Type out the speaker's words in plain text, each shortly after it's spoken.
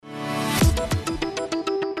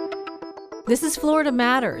This is Florida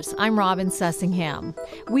Matters. I'm Robin Sussingham.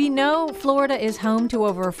 We know Florida is home to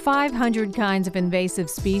over 500 kinds of invasive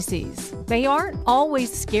species. They aren't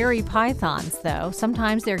always scary pythons, though.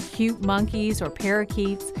 Sometimes they're cute monkeys or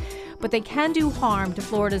parakeets, but they can do harm to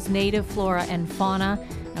Florida's native flora and fauna,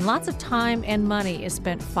 and lots of time and money is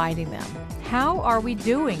spent fighting them. How are we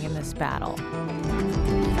doing in this battle?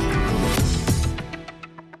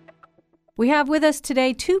 We have with us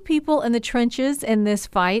today two people in the trenches in this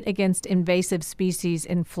fight against invasive species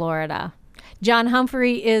in Florida. John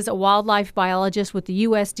Humphrey is a wildlife biologist with the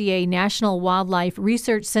USDA National Wildlife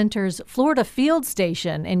Research Center's Florida Field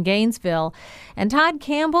Station in Gainesville. And Todd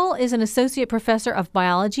Campbell is an associate professor of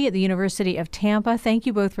biology at the University of Tampa. Thank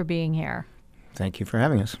you both for being here. Thank you for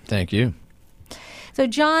having us. Thank you. So,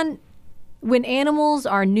 John, when animals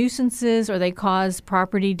are nuisances or they cause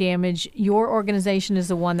property damage, your organization is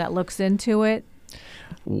the one that looks into it?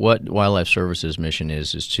 What Wildlife Services' mission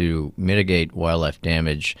is to mitigate wildlife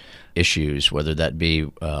damage issues, whether that be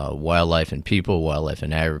wildlife and people, wildlife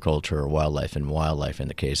and agriculture, or wildlife and wildlife in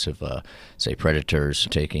the case of, say, predators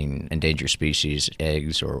taking endangered species,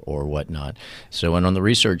 eggs, or whatnot. So, and on the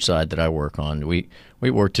research side that I work on, we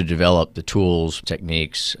work to develop the tools,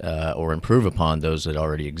 techniques, or improve upon those that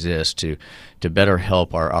already exist to better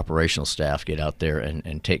help our operational staff get out there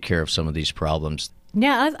and take care of some of these problems.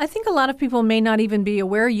 Yeah, I think a lot of people may not even be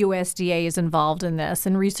aware USDA is involved in this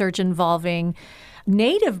and research involving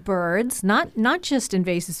native birds, not just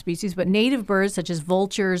invasive species, but native birds such as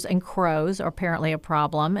vultures and crows are apparently a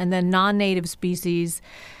problem, and then non-native species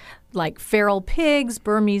like feral pigs,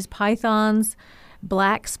 Burmese pythons,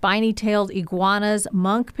 black spiny-tailed iguanas,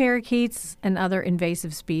 monk parakeets, and other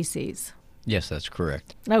invasive species. Yes, that's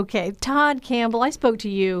correct. Okay. Todd Campbell, I spoke to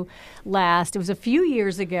you last. It was a few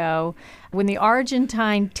years ago when the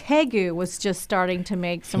Argentine tegu was just starting to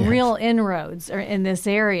make some real inroads in this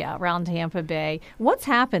area around Tampa Bay. What's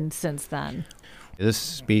happened since then? This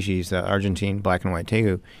species, the Argentine black and white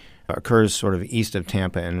tegu, occurs sort of east of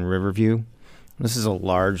Tampa in Riverview. This is a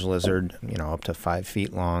large lizard, up to 5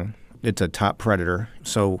 feet long. It's a top predator.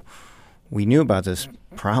 So we knew about this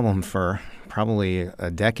problem for probably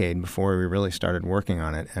a decade before we really started working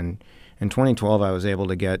on it. And in 2012, I was able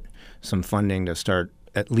to get some funding to start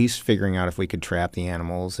at least figuring out if we could trap the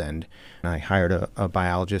animals. And I hired a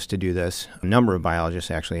biologist to do this, a number of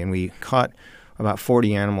biologists actually. And we caught about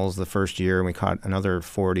 40 animals the first year, and we caught another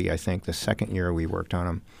 40, I think, the second year we worked on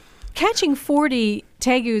them. Catching 40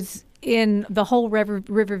 tegus in the whole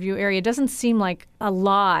Riverview area doesn't seem like a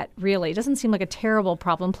lot, really. It doesn't seem like a terrible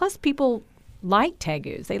problem. Plus, people like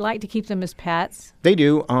tegus. They like to keep them as pets. They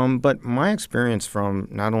do, but my experience from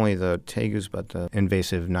not only the tegus but the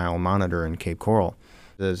invasive Nile monitor in Cape Coral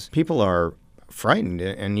is people are frightened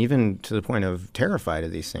and even to the point of terrified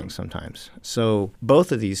of these things sometimes. So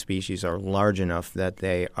both of these species are large enough that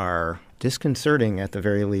they are disconcerting at the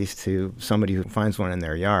very least to somebody who finds one in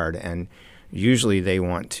their yard, and usually they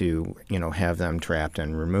want to, have them trapped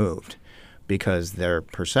and removed because their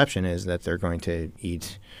perception is that they're going to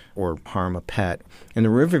eat or harm a pet. In the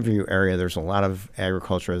Riverview area, there's a lot of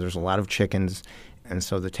agriculture, there's a lot of chickens, and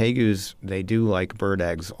so the tegus, they do like bird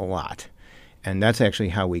eggs a lot. And that's actually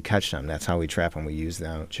how we catch them. That's how we trap them. We use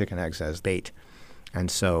the chicken eggs as bait.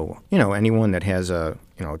 And so, anyone that has a,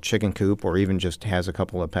 chicken coop or even just has a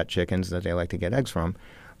couple of pet chickens that they like to get eggs from,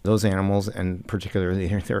 those animals, and particularly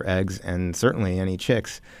their eggs and certainly any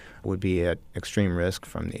chicks, would be at extreme risk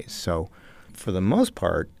from these. So for the most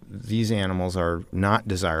part, these animals are not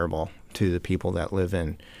desirable to the people that live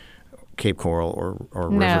in Cape Coral or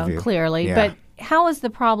Riverview. No, clearly. Yeah. But how is the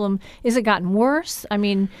problem? Is it gotten worse? I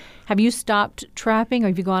mean, have you stopped trapping or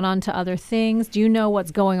have you gone on to other things? Do you know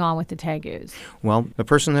what's going on with the tegus? Well, the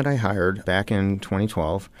person that I hired back in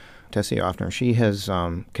 2012, Tessie Offner, she has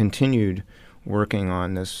continued working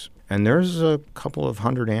on this. And there's a couple of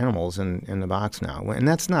hundred animals in the box now. And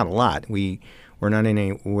that's not a lot. We're not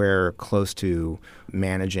anywhere close to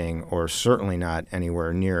managing or certainly not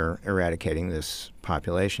anywhere near eradicating this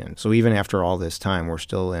population. So even after all this time, we're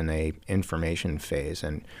still in a information phase.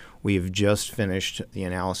 And we've just finished the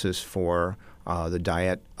analysis for the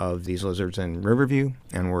diet of these lizards in Riverview,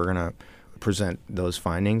 and we're going to present those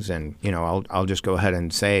findings. And, I'll just go ahead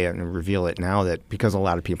and say and reveal it now that because a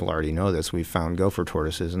lot of people already know this, we've found gopher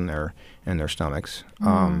tortoises in their stomachs.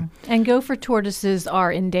 And gopher tortoises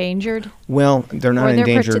are endangered? Well, they're not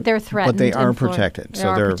endangered, they're threatened, but they are protected.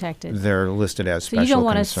 Protected. They're listed as special concern. So you don't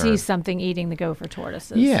want to see something eating the gopher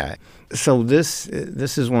tortoises. Yeah. So this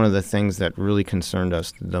is one of the things that really concerned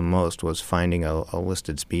us the most, was finding a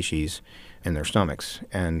listed species in their stomachs.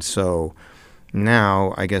 And so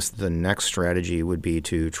now, I guess the next strategy would be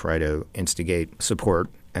to try to instigate support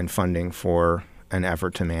and funding for an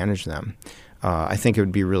effort to manage them. I think it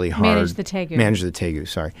would be really hard. Manage the tegu. Manage the tegu,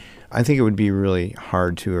 sorry. I think it would be really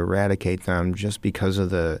hard to eradicate them just because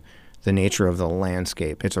of the nature of the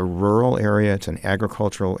landscape. It's a rural area. It's an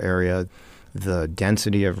agricultural area. The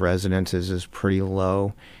density of residences is pretty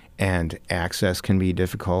low, and access can be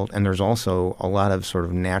difficult. And there's also a lot of sort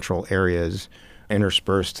of natural areas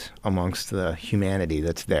interspersed amongst the humanity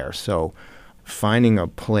that's there. So finding a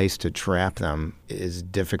place to trap them is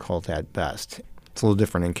difficult at best. It's a little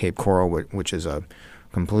different in Cape Coral, which is a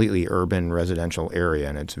completely urban residential area,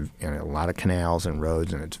 and it's a lot of canals and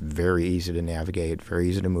roads, and it's very easy to navigate, very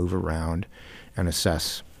easy to move around and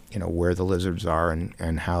assess, where the lizards are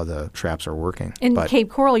and how the traps are working. In Cape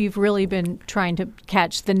Coral, you've really been trying to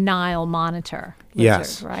catch the Nile monitor lizard,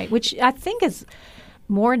 yes, right? Which I think is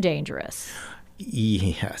more dangerous.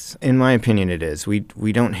 Yes. In my opinion, it is. We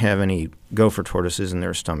don't have any gopher tortoises in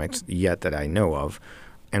their stomachs yet that I know of.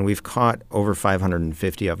 And we've caught over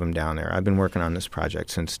 550 of them down there. I've been working on this project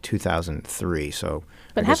since 2003.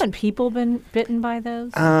 But haven't people been bitten by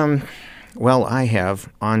those? Well, I have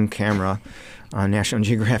on camera on National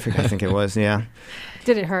Geographic, I think it was, yeah.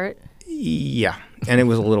 Did it hurt? Yeah, and it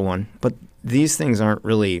was a little one. But these things aren't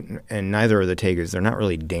really, and neither are the tegus, they're not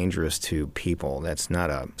really dangerous to people. That's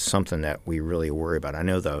not something that we really worry about. I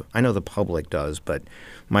know the public does, but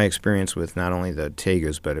my experience with not only the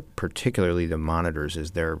tegus, but particularly the monitors,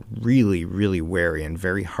 is they're really, really wary and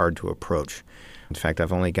very hard to approach. In fact,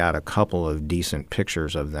 I've only got a couple of decent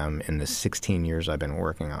pictures of them in the 16 years I've been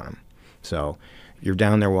working on them. So you're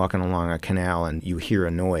down there walking along a canal and you hear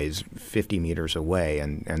a noise 50 meters away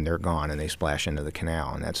and they're gone and they splash into the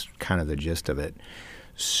canal, and that's kind of the gist of it.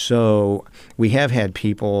 So we have had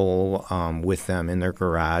people with them in their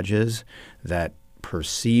garages that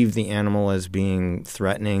perceive the animal as being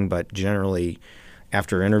threatening, but generally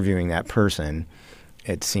after interviewing that person,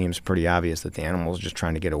 it seems pretty obvious that the animal was just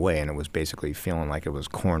trying to get away and it was basically feeling like it was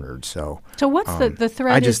cornered. So what's the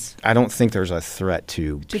threat? I don't think there's a threat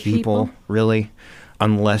to people, really,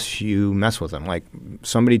 unless you mess with them. Like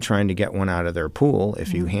somebody trying to get one out of their pool,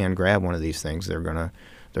 if you hand grab one of these things, they're gonna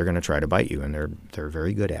try to bite you, and they're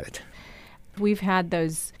very good at it. We've had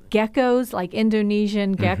those geckos, like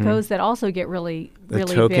Indonesian geckos, that also get really big.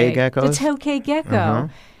 The tokay geckos? The tokay gecko.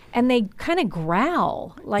 And they kind of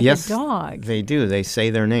growl like a dog. Yes, they do. They say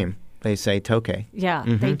their name. They say tokay. Yeah,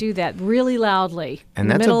 they do that really loudly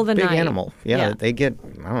and in the middle of the night. And that's a big animal. Yeah, they get,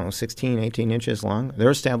 16, 18 inches long.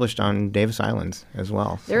 They're established on Davis Islands as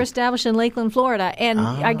well. They're established in Lakeland, Florida. And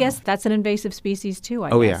I guess that's an invasive species too, I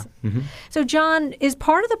guess. Yeah. Mm-hmm. So, John, is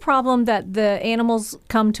part of the problem that the animals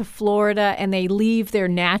come to Florida and they leave their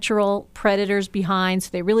natural predators behind, so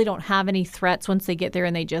they really don't have any threats once they get there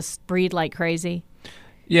and they just breed like crazy?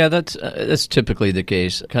 Yeah, that's typically the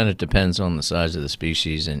case. It kind of depends on the size of the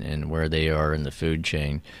species and where they are in the food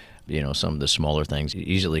chain. Some of the smaller things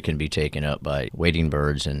easily can be taken up by wading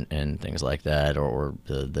birds and things like that, or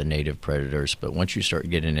the native predators. But once you start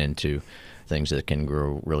getting into things that can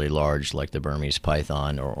grow really large, like the Burmese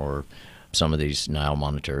python or some of these Nile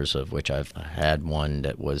monitors, of which I've had one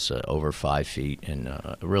that was over 5 feet and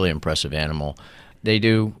a really impressive animal, they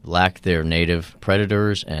do lack their native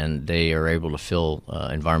predators, and they are able to fill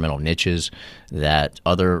environmental niches that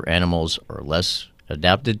other animals are less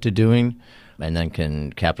adapted to doing, and then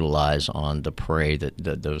can capitalize on the prey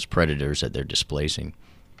that those predators that they're displacing.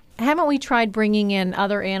 Haven't we tried bringing in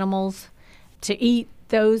other animals to eat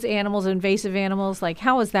those animals, invasive animals? Like,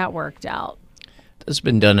 how has that worked out? It's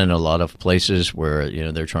been done in a lot of places where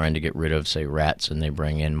they're trying to get rid of, say, rats, and they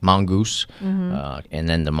bring in mongoose, and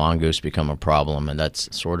then the mongoose become a problem, and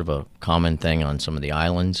that's sort of a common thing on some of the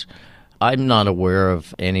islands. I'm not aware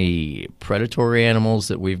of any predatory animals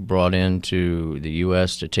that we've brought into the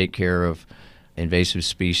U.S. to take care of invasive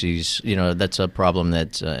species. That's a problem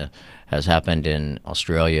that has happened in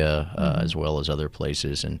Australia as well as other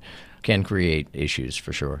places, and can create issues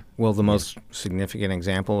for sure. Well, the most significant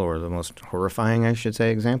example, or the most horrifying, I should say,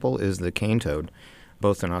 example, is the cane toad.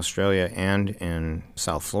 Both in Australia and in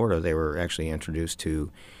South Florida, they were actually introduced to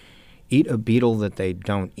eat a beetle that they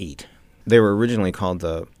don't eat. They were originally called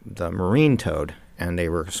the marine toad, and they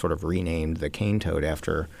were sort of renamed the cane toad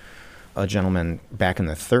after a gentleman back in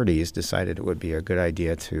the 30s decided it would be a good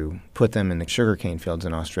idea to put them in the sugarcane fields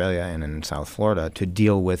in Australia and in South Florida to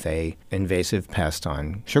deal with a invasive pest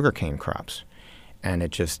on sugarcane crops. And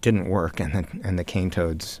it just didn't work, and the cane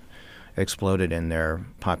toads exploded in their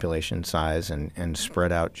population size and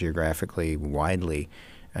spread out geographically widely,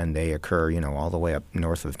 and they occur, all the way up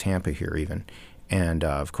north of Tampa here even. And,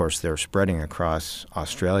 of course, they're spreading across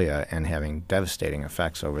Australia and having devastating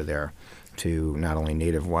effects over there to not only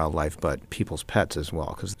native wildlife but people's pets as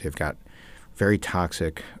well, because they've got very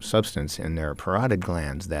toxic substance in their parotid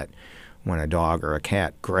glands that when a dog or a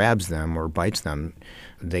cat grabs them or bites them,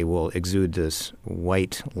 they will exude this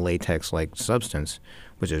white latex-like substance,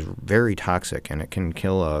 which is very toxic, and it can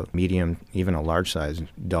kill a medium, even a large-sized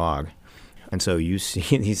dog. And so you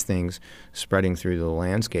see these things spreading through the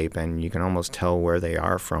landscape, and you can almost tell where they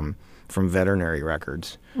are from veterinary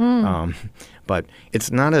records. But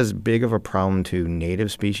it's not as big of a problem to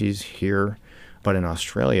native species here, but in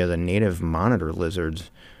Australia, the native monitor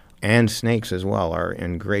lizards and snakes as well are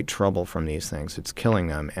in great trouble from these things. It's killing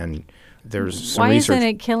them, and there's some research. Why isn't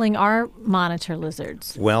it killing our monitor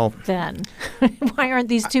lizards? Well, then why aren't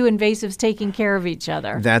these two invasives taking care of each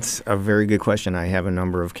other? That's a very good question. I have a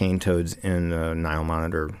number of cane toads in the Nile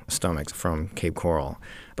monitor stomachs from Cape Coral.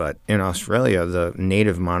 But in Australia, the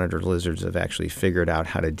native monitor lizards have actually figured out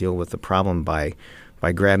how to deal with the problem by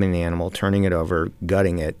grabbing the animal, turning it over,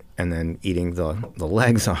 gutting it, and then eating the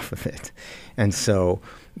legs off of it. And so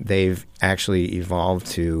they've actually evolved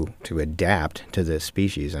to adapt to this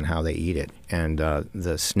species and how they eat it. And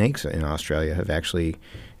the snakes in Australia have actually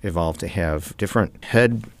evolved to have different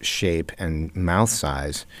head shape and mouth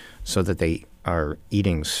size so that they are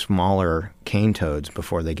eating smaller cane toads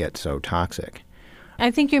before they get so toxic. I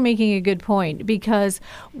think you're making a good point, because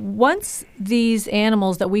once these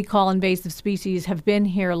animals that we call invasive species have been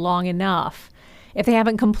here long enough, if they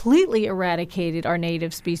haven't completely eradicated our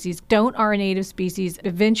native species, don't our native species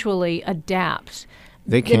eventually adapt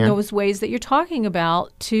They can. in those ways that you're talking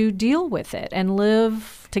about to deal with it and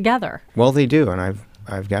live together? Well, they do, and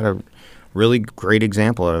I've got a really great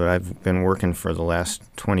example of it. I've been working for the last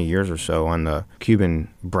 20 years or so on the Cuban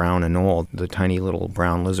brown anole, the tiny little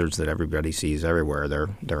brown lizards that everybody sees everywhere.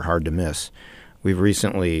 They're hard to miss. We've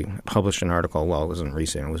recently published an article, well, it wasn't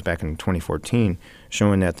recent, it was back in 2014,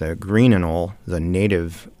 showing that the green anole, the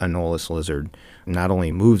native anolis lizard, not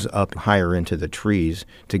only moves up higher into the trees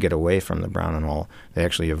to get away from the brown anole, they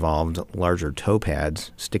actually evolved larger toe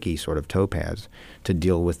pads, sticky sort of toe pads, to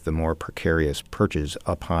deal with the more precarious perches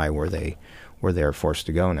up high where they're forced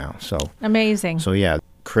to go now. So amazing. So yeah,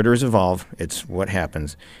 critters evolve. It's what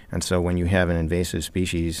happens. And so when you have an invasive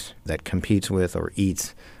species that competes with or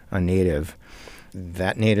eats a native,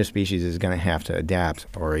 that native species is going to have to adapt,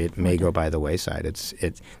 or it may go by the wayside.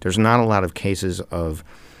 There's not a lot of cases of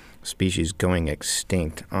species going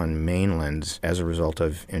extinct on mainlands as a result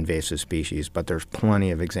of invasive species, but there's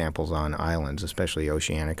plenty of examples on islands, especially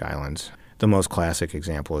oceanic islands. The most classic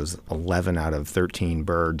example is 11 out of 13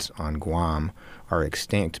 birds on Guam are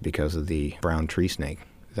extinct because of the brown tree snake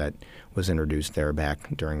that was introduced there back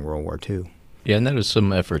during World War II. Yeah, and that is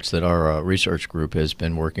some efforts that our research group has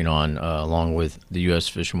been working on, along with the U.S.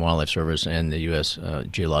 Fish and Wildlife Service and the U.S.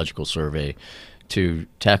 Geological Survey, to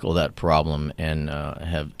tackle that problem, and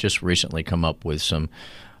have just recently come up with some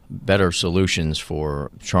better solutions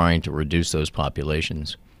for trying to reduce those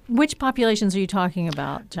populations. Which populations are you talking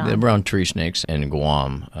about, John? The brown tree snakes in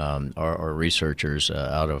Guam. Our researchers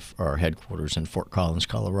out of our headquarters in Fort Collins,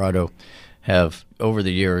 Colorado, have over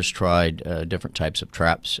the years tried different types of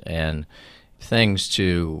traps and things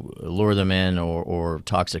to lure them in, or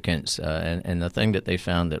toxicants. And the thing that they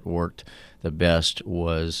found that worked the best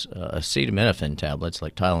was acetaminophen tablets,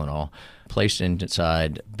 like Tylenol, placed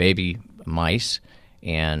inside baby mice.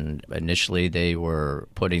 And initially they were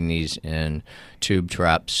putting these in tube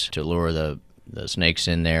traps to lure the snakes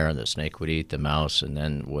in there, and the snake would eat the mouse and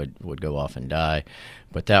then would go off and die.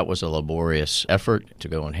 But that was a laborious effort to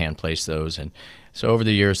go and hand place those. And so over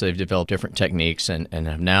the years they've developed different techniques, and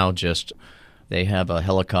have now they have a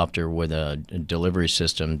helicopter with a delivery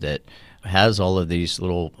system that has all of these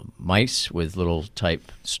little mice with little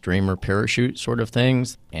type streamer parachute sort of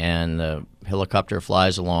things, and the helicopter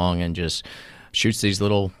flies along and just shoots these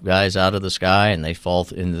little guys out of the sky, and they fall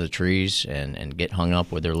into the trees and get hung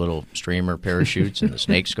up with their little streamer parachutes, and the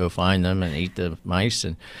snakes go find them and eat the mice.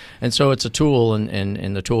 And so it's a tool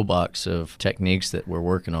in the toolbox of techniques that we're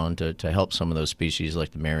working on to help some of those species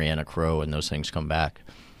like the Mariana crow and those things come back.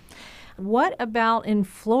 What about in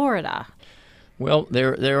Florida? Well,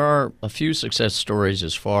 there are a few success stories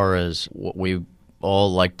as far as what we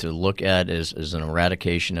all like to look at as an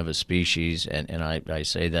eradication of a species, and I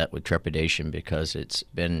say that with trepidation because it's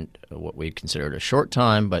been what we considered a short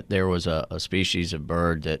time, but there was a species of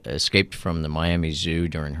bird that escaped from the Miami Zoo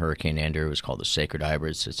during Hurricane Andrew. It was called the sacred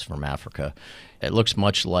ibis. It's from Africa. It looks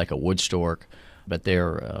much like a wood stork, but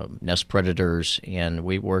they're nest predators, and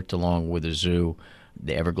we worked along with the zoo,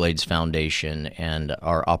 the Everglades Foundation, and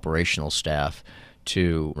our operational staff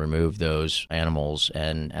to remove those animals.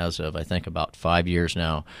 And as of, I think, about 5 years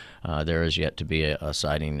now, there is yet to be a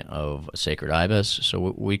sighting of sacred ibis.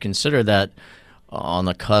 So we consider that on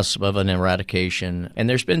the cusp of an eradication. And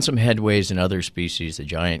there's been some headways in other species. The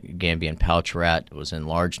giant Gambian pouch rat was in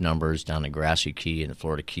large numbers down in Grassy Key in the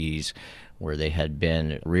Florida Keys, where they had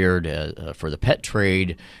been reared for the pet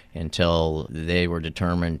trade until they were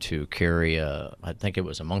determined to carry, I think it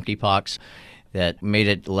was a monkeypox, that made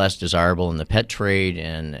it less desirable in the pet trade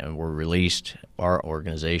and were released. Our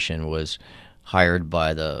organization was hired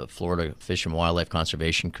by the Florida Fish and Wildlife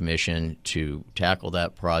Conservation Commission to tackle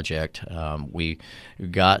that project. We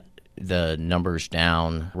got the numbers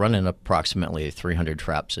down, running approximately 300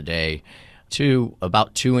 traps a day, to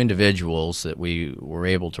about 2 individuals that we were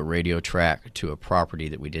able to radio track to a property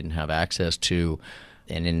that we didn't have access to.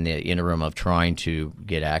 And in the interim of trying to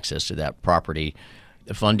get access to that property,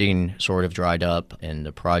 the funding sort of dried up and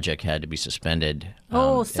the project had to be suspended.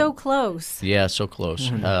 So close. Yeah, so close.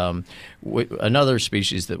 Mm-hmm. Another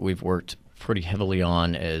species that we've worked pretty heavily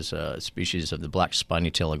on is a species of the black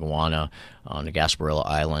spiny-tailed iguana on the Gasparilla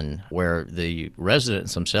Island, where the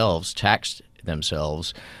residents themselves taxed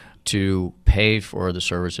themselves to pay for the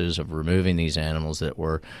services of removing these animals that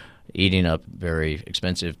were eating up very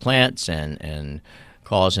expensive plants and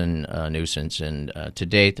causing a nuisance. And to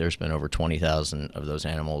date, there's been over 20,000 of those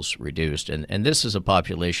animals reduced. And this is a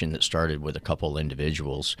population that started with a couple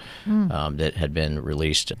individuals that had been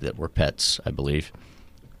released that were pets, I believe.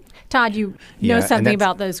 Todd, you know something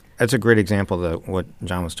about those. That's a great example of what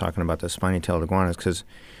John was talking about, the spiny-tailed iguanas, because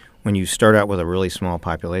when you start out with a really small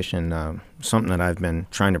population, something that I've been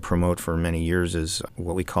trying to promote for many years is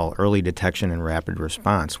what we call early detection and rapid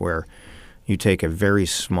response, where you take a very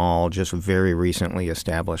small, just very recently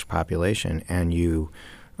established population and you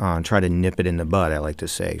try to nip it in the bud, I like to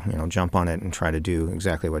say. Jump on it and try to do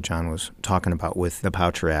exactly what John was talking about with the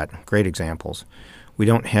pouch rat. Great examples. We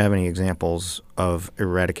don't have any examples of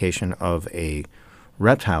eradication of a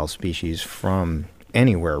reptile species from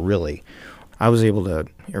anywhere, really. I was able to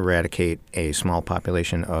eradicate a small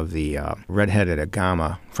population of the red-headed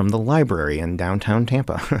agama from the library in downtown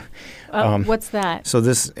Tampa. What's that? So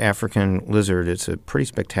this African lizard, it's a pretty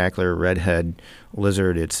spectacular redhead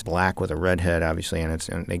lizard. It's black with a red head, obviously, and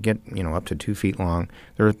they get up to 2 feet long.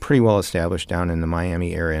 They're pretty well established down in the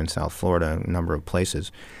Miami area in South Florida, a number of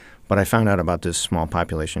places. But I found out about this small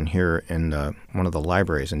population here in one of the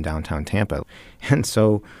libraries in downtown Tampa. And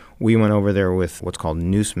so we went over there with what's called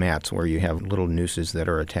noose mats, where you have little nooses that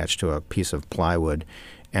are attached to a piece of plywood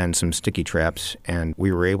and some sticky traps, and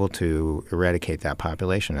we were able to eradicate that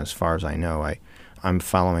population as far as I know. I'm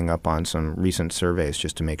following up on some recent surveys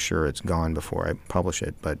just to make sure it's gone before I publish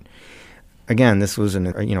it. But again, this was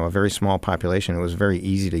a very small population. It was very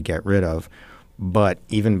easy to get rid of. But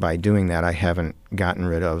even by doing that, I haven't gotten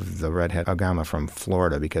rid of the redhead agama from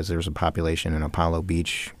Florida, because there's a population in Apollo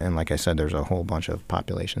Beach. And like I said, there's a whole bunch of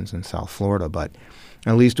populations in South Florida. But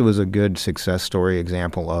at least it was a good success story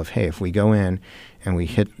example of, hey, if we go in and we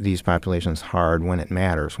hit these populations hard when it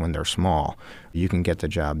matters, when they're small, you can get the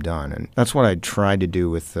job done. And that's what I tried to do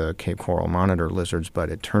with the Cape Coral monitor lizards, but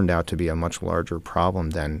it turned out to be a much larger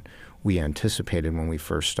problem than we anticipated when we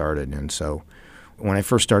first started. And so when I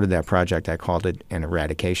first started that project, I called it an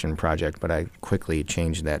eradication project, but I quickly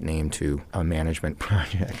changed that name to a management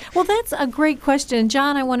project. Well, that's a great question.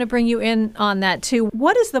 John, I want to bring you in on that too.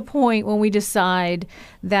 What is the point when we decide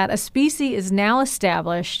that a species is now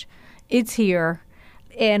established, it's here,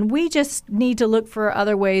 and we just need to look for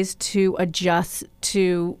other ways to adjust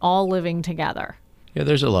to all living together? Yeah,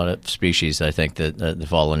 there's a lot of species, I think, that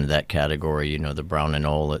fall into that category. The brown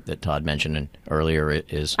anole that Todd mentioned earlier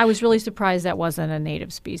is... I was really surprised that wasn't a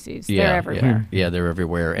native species. Yeah, they're everywhere. Yeah, they're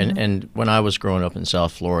everywhere. Mm-hmm. And when I was growing up in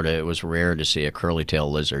South Florida, it was rare to see a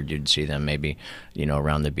curly-tailed lizard. You'd see them maybe,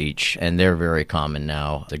 around the beach. And they're very common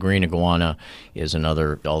now. The green iguana is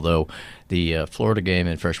another, although the Florida Game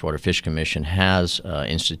and Freshwater Fish Commission has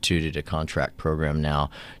instituted a contract program now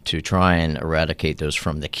to try and eradicate those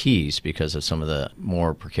from the Keys because of some of the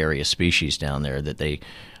more precarious species down there that they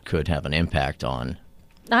could have an impact on.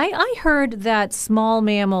 I heard that small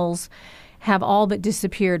mammals have all but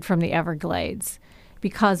disappeared from the Everglades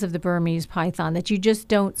because of the Burmese python, that you just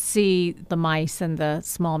don't see the mice and the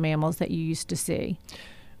small mammals that you used to see.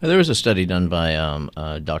 There was a study done by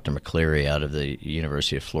Dr. McCleary out of the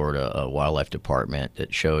University of Florida Wildlife Department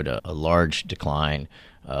that showed a large decline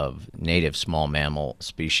of native small mammal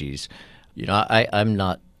species. I'm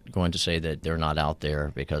not going to say that they're not out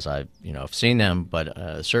there because I've seen them,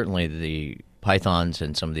 but certainly the pythons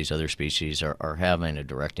and some of these other species are having a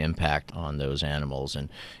direct impact on those animals. And,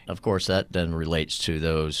 of course, that then relates to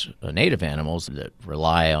those native animals that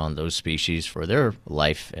rely on those species for their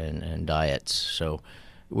life and diets. So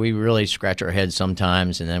we really scratch our heads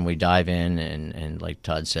sometimes, and then we dive in and like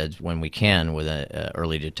Todd said, when we can, with a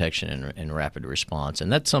early detection and rapid response. And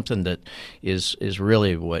that's something that is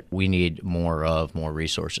really what we need more of, more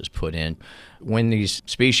resources put in. When these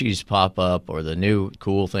species pop up, or the new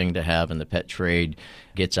cool thing to have in the pet trade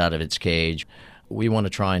gets out of its cage, we want to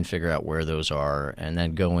try and figure out where those are and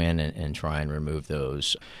then go in and try and remove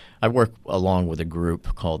those. I work along with a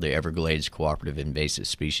group called the Everglades Cooperative Invasive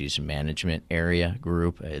Species Management Area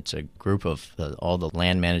Group. It's a group of all the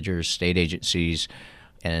land managers, state agencies,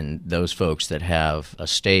 and those folks that have a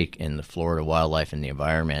stake in the Florida wildlife and the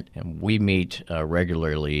environment. And we meet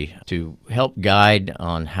regularly to help guide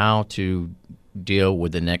on how to deal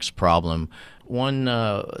with the next problem. One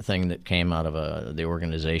thing that came out of the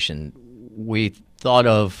organization, we thought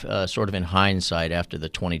of sort of in hindsight after the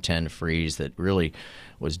 2010 freeze that really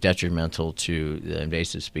was detrimental to the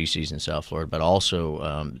invasive species in South Florida, but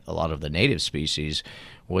also a lot of the native species,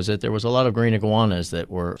 was that there was a lot of green iguanas that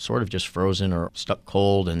were sort of just frozen or stuck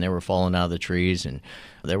cold, and they were falling out of the trees. And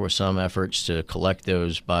there were some efforts to collect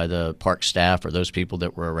those by the park staff or those people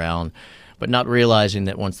that were around, but not realizing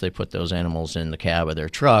that once they put those animals in the cab of their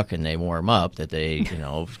truck and they warm up, that they,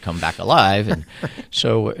 come back alive. And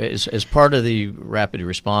so as part of the rapid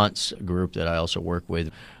response group that I also work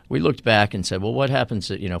with, we looked back and said, well, what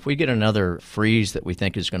happens if we get another freeze that we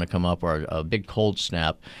think is going to come up, or a big cold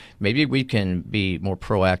snap, maybe we can be more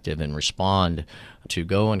proactive and respond to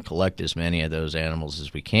go and collect as many of those animals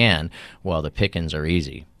as we can while the pickings are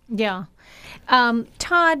easy. Yeah.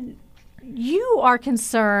 Todd, you are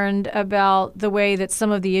concerned about the way that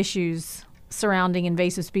some of the issues surrounding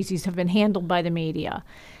invasive species have been handled by the media.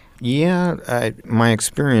 Yeah, my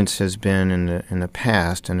experience has been in the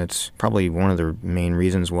past, and it's probably one of the main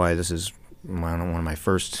reasons why this is one of my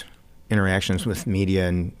first interactions with media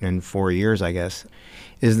in 4 years, I guess,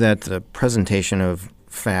 is that the presentation of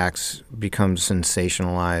facts becomes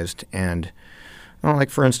sensationalized. And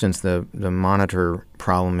like, for instance, the monitor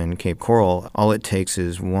problem in Cape Coral, all it takes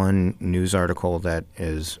is one news article that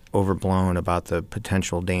is overblown about the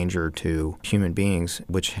potential danger to human beings,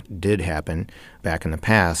 which did happen back in the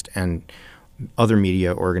past, and other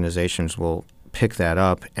media organizations will pick that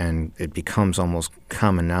up, and it becomes almost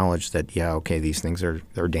common knowledge that, these things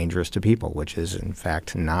they're dangerous to people, which is, in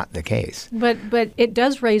fact, not the case. But it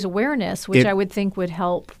does raise awareness, which I would think would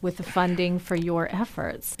help with the funding for your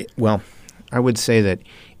efforts. I would say that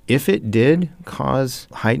if it did cause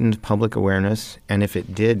heightened public awareness, and if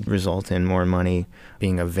it did result in more money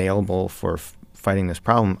being available for fighting this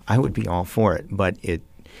problem, I would be all for it. But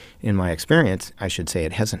in my experience, I should say,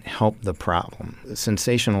 it hasn't helped the problem.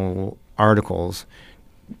 Sensational articles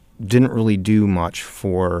didn't really do much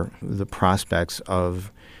for the prospects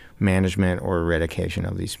of management or eradication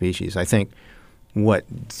of these species. I think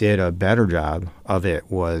what did a better job of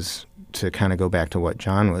it was to kind of go back to what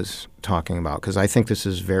John was talking about, because I think this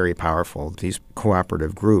is very powerful. These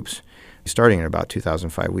cooperative groups, starting in about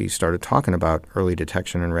 2005, we started talking about early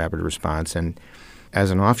detection and rapid response. And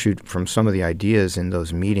as an offshoot from some of the ideas in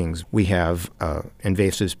those meetings, we have an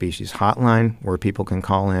invasive species hotline where people can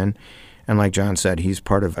call in. And like John said, he's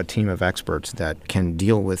part of a team of experts that can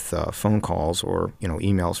deal with phone calls or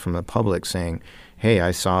emails from the public saying, hey,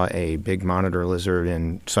 I saw a big monitor lizard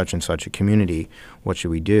in such and such a community. What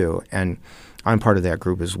should we do? And I'm part of that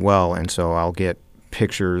group as well, and so I'll get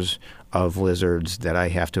pictures of lizards that I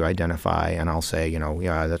have to identify, and I'll say,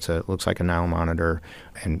 looks like a Nile monitor,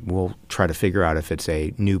 and we'll try to figure out if it's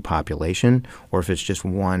a new population or if it's just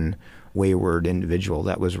one wayward individual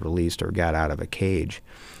that was released or got out of a cage.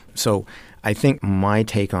 So I think my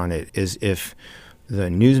take on it is, if the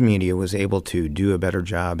news media was able to do a better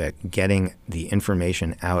job at getting the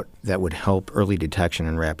information out that would help early detection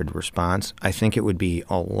and rapid response, I think it would be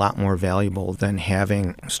a lot more valuable than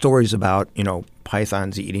having stories about,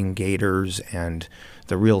 pythons eating gators and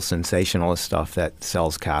the real sensationalist stuff that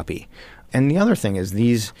sells copy. And the other thing is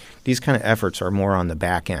these kind of efforts are more on the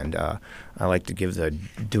back end. I like to give the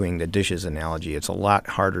doing the dishes analogy. It's a lot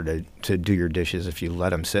harder to do your dishes if you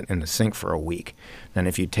let them sit in the sink for a week than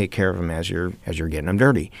if you take care of them as you're getting them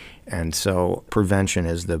dirty. And so prevention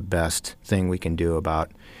is the best thing we can do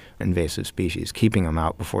about invasive species, keeping them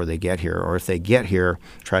out before they get here. Or if they get here,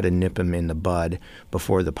 try to nip them in the bud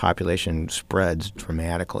before the population spreads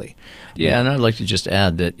dramatically. Yeah, and I'd like to just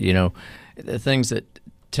add that, the things that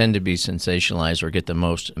tend to be sensationalized or get the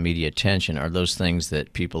most media attention are those things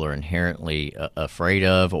that people are inherently afraid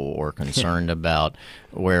of or concerned about.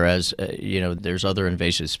 Whereas, there's other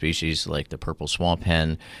invasive species like the purple swamp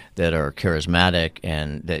hen that are charismatic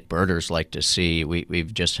and that birders like to see.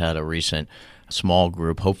 We've just had a recent small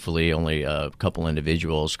group, hopefully only a couple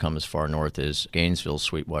individuals, come as far north as Gainesville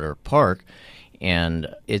Sweetwater Park. And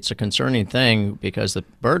it's a concerning thing because the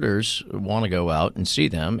birders want to go out and see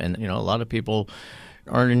them. And, a lot of people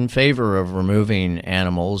aren't in favor of removing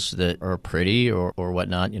animals that are pretty or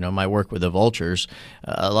whatnot. My work with the vultures,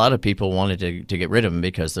 a lot of people wanted to get rid of them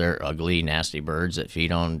because they're ugly, nasty birds that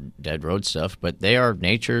feed on dead road stuff, but they are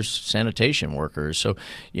nature's sanitation workers. So,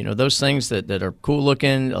 those things that are cool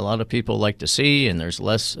looking, a lot of people like to see, and there's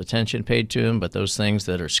less attention paid to them, but those things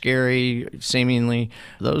that are scary, seemingly,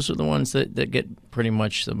 those are the ones that get pretty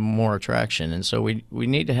much the more attraction. And so we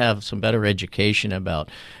need to have some better education about,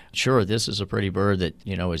 sure, this is a pretty bird that,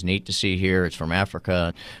 is neat to see here. It's from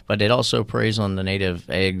Africa, but it also preys on the native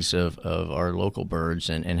eggs of our local birds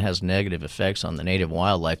and has negative effects on the native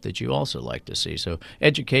wildlife that you also like to see. So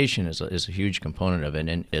education is a huge component of it.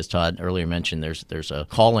 And as Todd earlier mentioned, there's a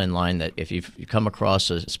call-in line that if you come across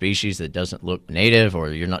a species that doesn't look native or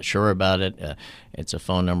you're not sure about it, it's a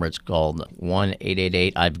phone number. It's called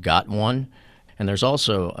 1-888-I've-got-one. And there's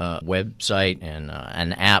also a website and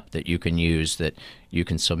an app that you can use that you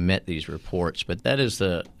can submit these reports. But that is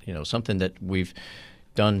something that we've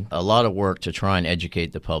done a lot of work to try and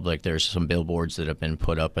educate the public. There's some billboards that have been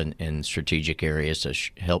put up in strategic areas to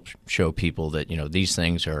help show people that, these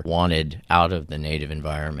things are wanted out of the native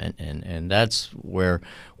environment. And that's where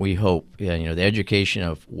we hope, the education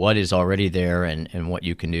of what is already there and what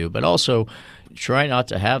you can do, but also try not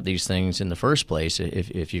to have these things in the first place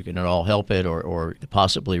if you can at all help it, or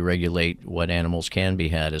possibly regulate what animals can be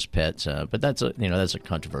had as pets. But that's a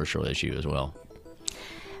controversial issue as well.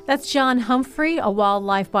 That's John Humphrey, a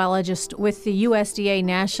wildlife biologist with the USDA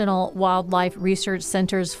National Wildlife Research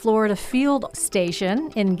Center's Florida Field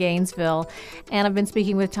Station in Gainesville. And I've been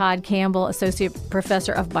speaking with Todd Campbell, Associate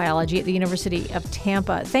Professor of Biology at the University of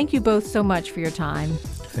Tampa. Thank you both so much for your time.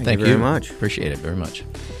 Thank you very much. Appreciate it very much.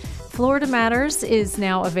 Florida Matters is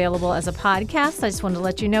now available as a podcast. I just wanted to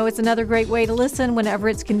let you know it's another great way to listen whenever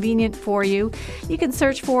it's convenient for you. You can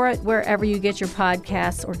search for it wherever you get your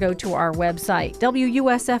podcasts or go to our website,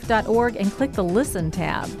 WUSF.org, and click the Listen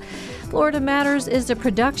tab. Florida Matters is a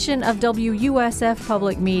production of WUSF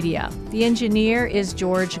Public Media. The engineer is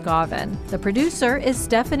George Gauvin. The producer is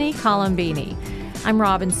Stephanie Colombini. I'm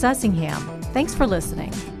Robin Sussingham. Thanks for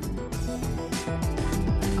listening.